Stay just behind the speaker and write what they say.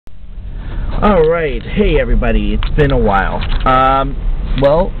Alright, hey everybody, it's been a while.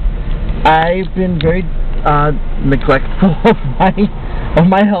 Well, I've been very neglectful of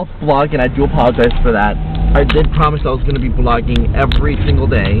my health blog, and I do apologize for that. I did promise I was going to be blogging every single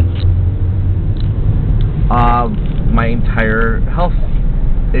day of my entire health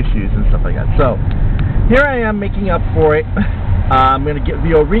issues and stuff like that. So, here I am making up for it. I'm going to give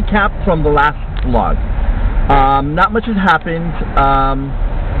you a recap from the last vlog. Not much has happened.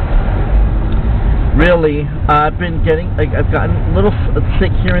 Really, I've gotten a little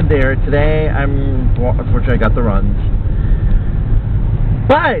sick here and there. Today, unfortunately, I got the runs.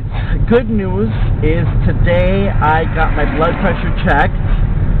 But, good news is today I got my blood pressure checked,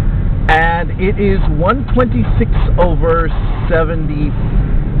 and it is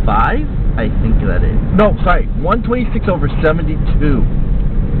 126/75, I think that is. No, sorry, 126/72.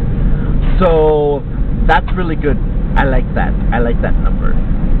 So, that's really good. I like that. I like that number.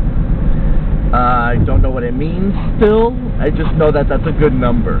 I don't know what it means still. I just know that that's a good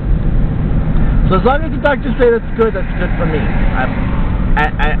number. So as long as the doctors say that's good for me.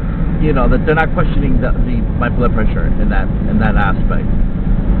 You know, that they're not questioning my blood pressure in that aspect.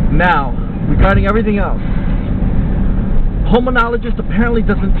 Now, regarding everything else, pulmonologist apparently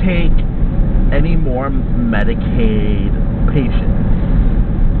doesn't take any more Medicaid patients.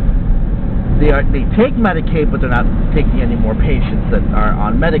 They take Medicaid, but they're not taking any more patients that are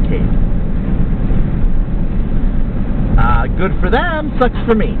on Medicaid. Good for them, sucks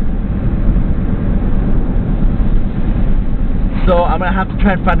for me. So I'm going to have to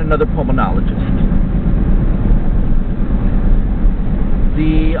try and find another pulmonologist.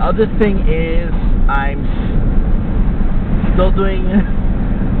 The other thing is I'm still doing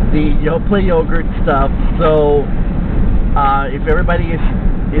the Yoplait yogurt stuff, so if everybody is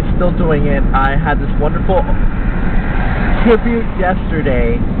still doing it, I had this wonderful tribute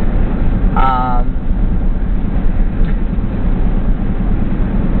yesterday.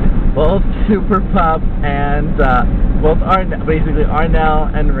 Both Super Pup and both basically Arnell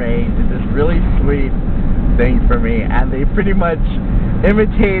and Ray did this really sweet thing for me, and they pretty much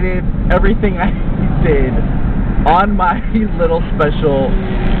imitated everything I did on my little special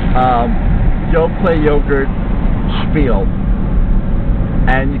Yoplait yogurt spiel.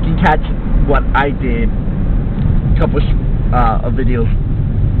 And you can catch what I did a couple of videos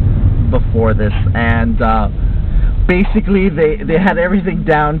before this, and basically, they had everything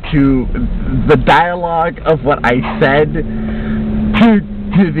down to the dialogue of what I said to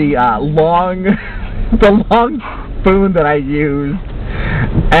the long spoon that I used,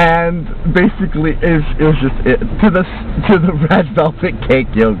 and basically it was just to the red velvet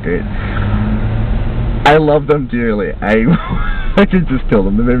cake yogurt. I love them dearly. I could just kill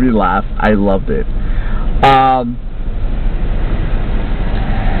them. They made me laugh. I loved it.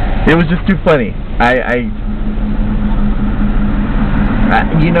 It was just too funny.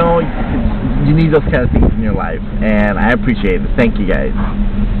 You know, you need those kind of things in your life, and I appreciate it. Thank you guys.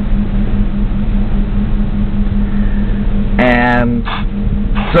 And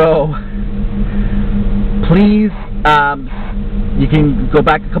so, please, you can go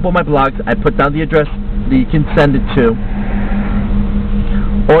back a couple of my blogs. I put down the address that you can send it to,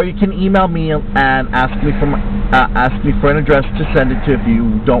 or you can email me and ask me for an address to send it to. If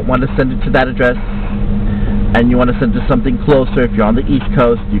you don't want to send it to that address, and you want to send to something closer, if you're on the East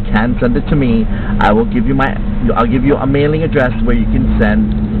Coast, you can send it to me. I'll give you a mailing address where you can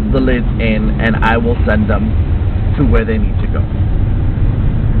send the lids in, and I will send them to where they need to go.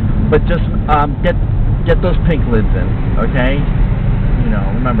 But just get those pink lids in, okay? You know,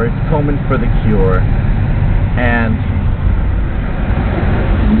 remember, it's Komen for the cure. And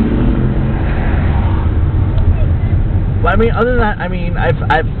well, I mean, other than that, I mean, I've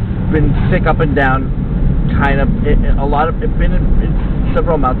been sick up and down. Kind of, been in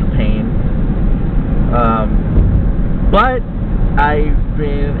several amounts of pain, but I've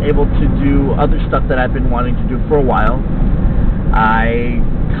been able to do other stuff that I've been wanting to do for a while. I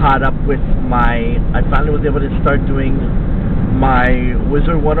caught up with I finally was able to start doing my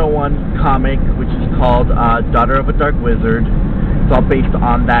Wizard 101 comic, which is called Daughter of a Dark Wizard. It's all based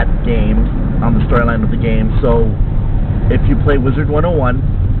on that game, on the storyline of the game. So if you play Wizard 101,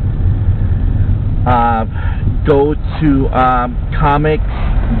 go to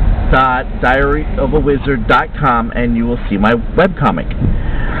comics.diaryofawizard.com and you will see my webcomic.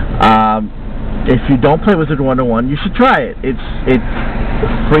 If you don't play Wizard 101, you should try it. It's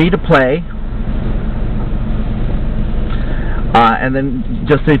free to play. And then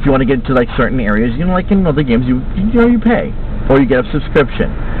just if you want to get into like certain areas, you know, like in other games, you pay or you get a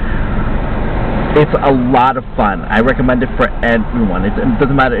subscription. It's a lot of fun. I recommend it for everyone. It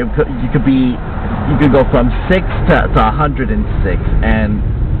doesn't matter. You could go from 6 to 106 and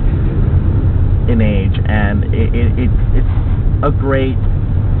in age, and it's a great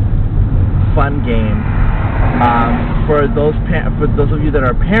fun game. For those of you that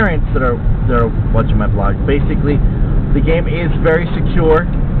are parents that are watching my blog, basically the game is very secure,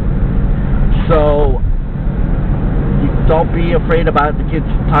 so don't be afraid about the kids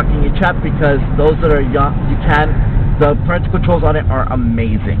talking in chat, because those that are young, the parental controls on it are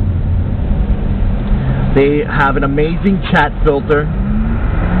amazing. They have an amazing chat filter.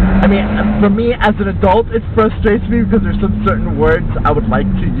 I mean, for me as an adult, it frustrates me because there's some certain words I would like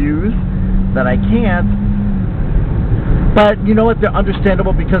to use that I can't. But you know what? They're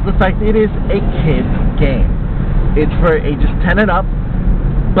understandable because of the fact it is a kid's game. It's for ages 10 and up.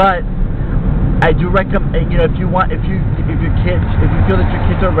 But I do recommend, you know, if you feel that your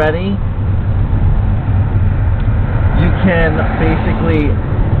kids are ready, you can basically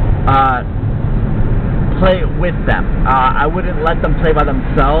play with them. I wouldn't let them play by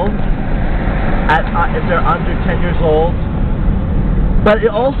themselves if they're under 10 years old. But it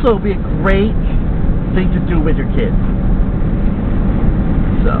also be a great thing to do with your kids.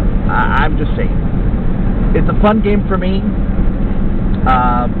 So I'm just saying, it's a fun game for me.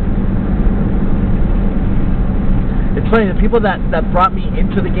 It's funny, the people that brought me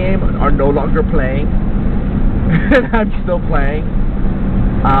into the game are no longer playing, and I'm still playing.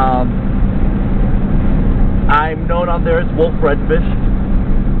 I'm known on there as Wolf Redfist.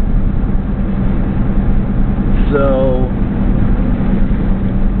 So,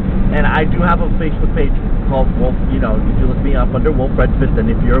 and I do have a Facebook page called Wolf. You know, if you look me up under Wolf Redfist, and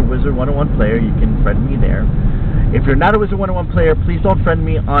if you're a Wizard 101 player, you can friend me there. If you're not a Wizard 101 player, please don't friend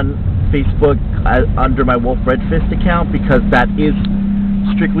me on Facebook under my Wolf Redfist account, because that is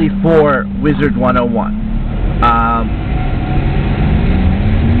strictly for Wizard 101.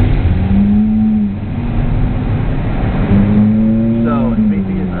 So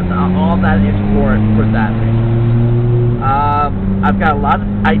basically, all that is for that. I've got a lot of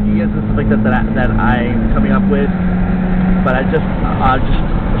ideas and stuff like that that I'm coming up with, but I just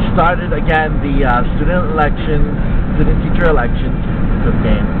started again the student teacher elections for the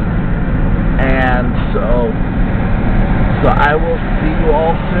game, and so I will see you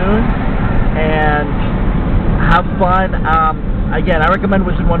all soon, and have fun. Again, I recommend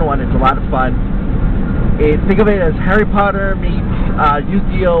Wizard 101. It's a lot of fun. Think of it as Harry Potter meets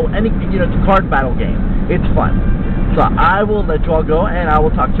Yu-Gi-Oh! Anything, you know, it's a card battle game. It's fun. So I will let you all go, and I will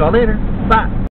talk to you all later. Bye.